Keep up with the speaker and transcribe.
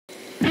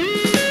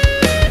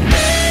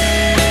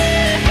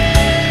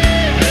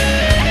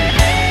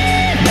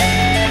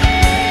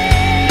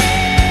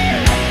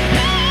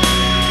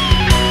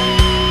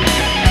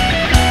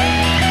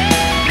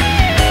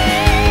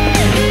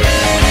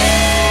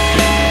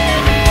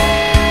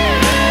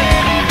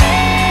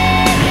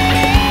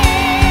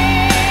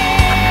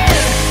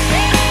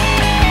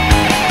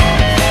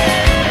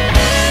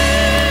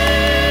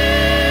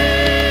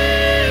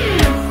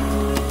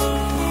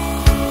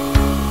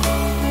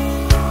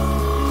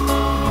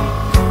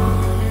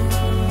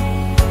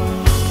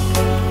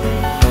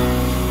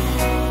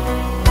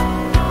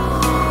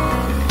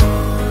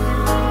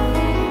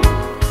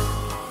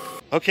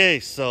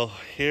Okay, so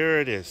here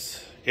it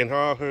is in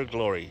all her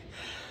glory.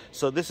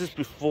 So this is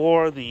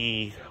before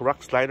the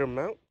rock slider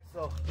mount.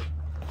 So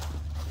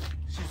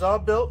she's all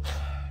built.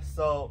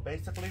 So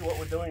basically what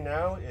we're doing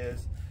now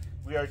is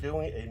we are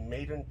doing a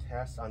maiden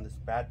test on this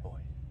bad boy.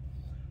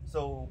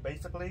 So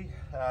basically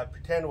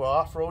pretend we're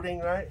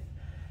off-roading, right?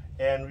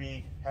 And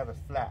we have a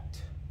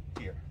flat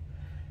here.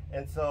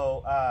 And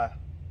so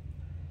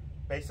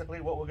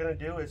basically what we're going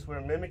to do is we're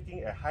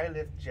mimicking a high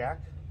lift jack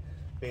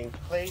being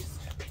placed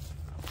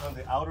on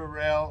the outer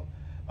rail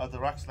of the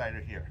rock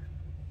slider here.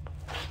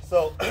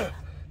 So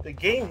the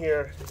game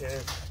here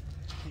is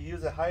to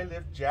use a high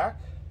lift jack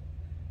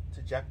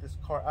to jack this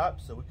car up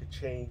so we could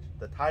change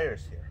the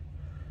tires here.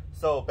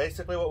 So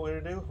basically what we're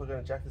going to do, we're going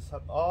to jack this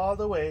up all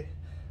the way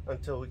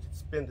until we can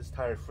spin this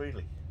tire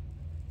freely.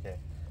 Okay,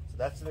 so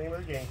that's the name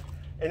of the game.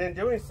 And in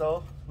doing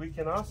so, we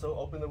can also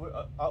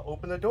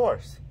open the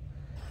doors.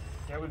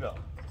 Here we go.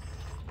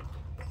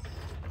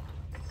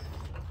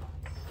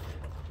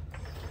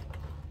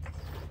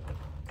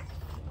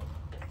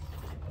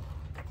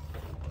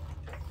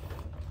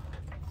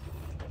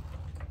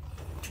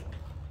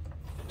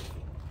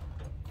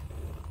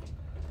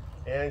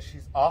 And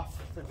she's off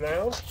the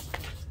ground.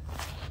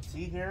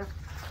 See here?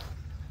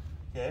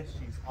 Okay,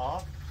 she's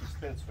off. She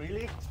spins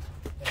freely.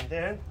 And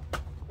then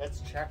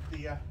let's check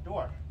the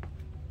door.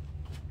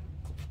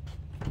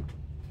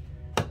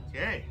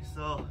 Okay,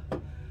 so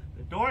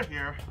the door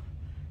here,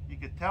 you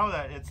could tell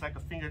that it's like a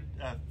finger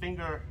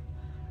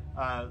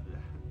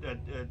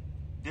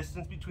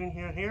distance between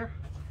here and here,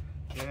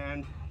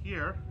 and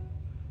here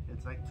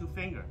it's like 2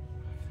 fingers.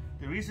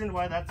 The reason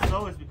why that's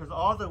so is because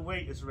all the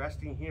weight is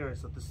resting here,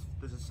 so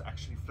this is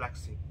actually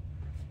flexing,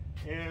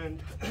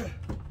 and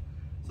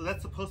so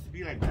that's supposed to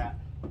be like that.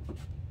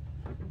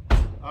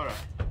 All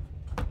right,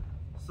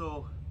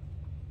 so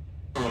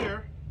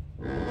here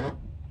I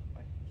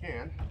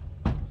can.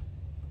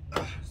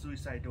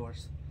 Suicide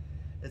doors.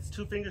 It's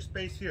 2 finger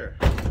space here.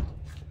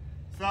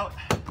 So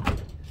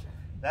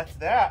that's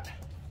that.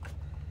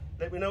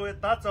 Let me know what your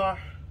thoughts are.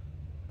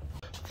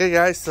 Okay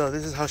guys, so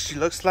this is how she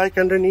looks like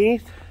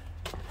underneath.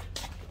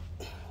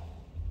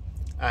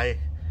 I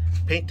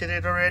painted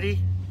it already.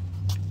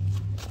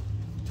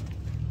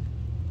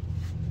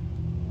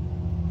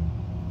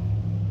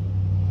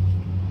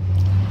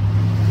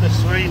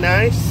 Looks really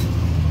nice.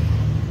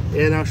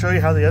 And I'll show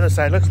you how the other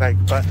side looks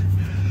like. But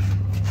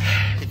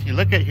if you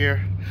look at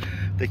here,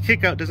 the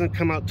kick out doesn't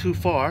come out too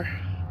far.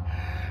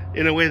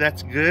 In a way,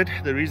 that's good.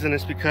 The reason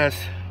is because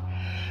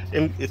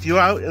if you're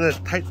out in a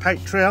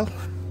tight trail,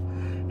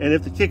 and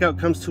if the kick out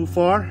comes too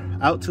far,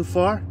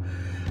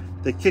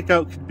 the kick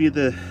out could be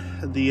the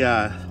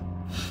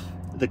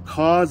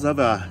cause of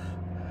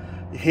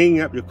hanging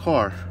up your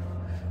car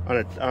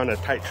on a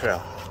tight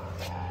trail.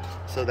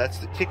 So that's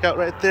the kick out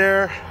right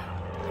there.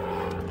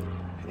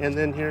 And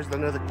then here's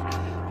another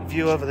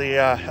view of the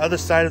other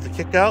side of the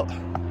kick out.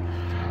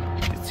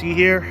 You can see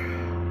here,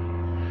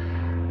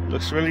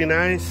 looks really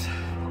nice.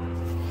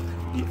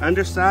 The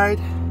underside,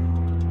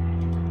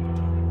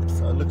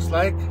 so it looks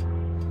like.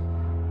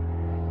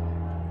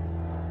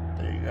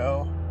 There you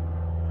go.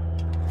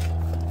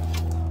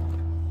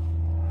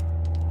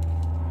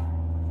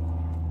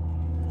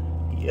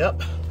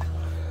 Yep.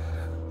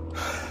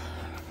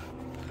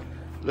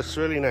 Looks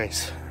really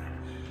nice.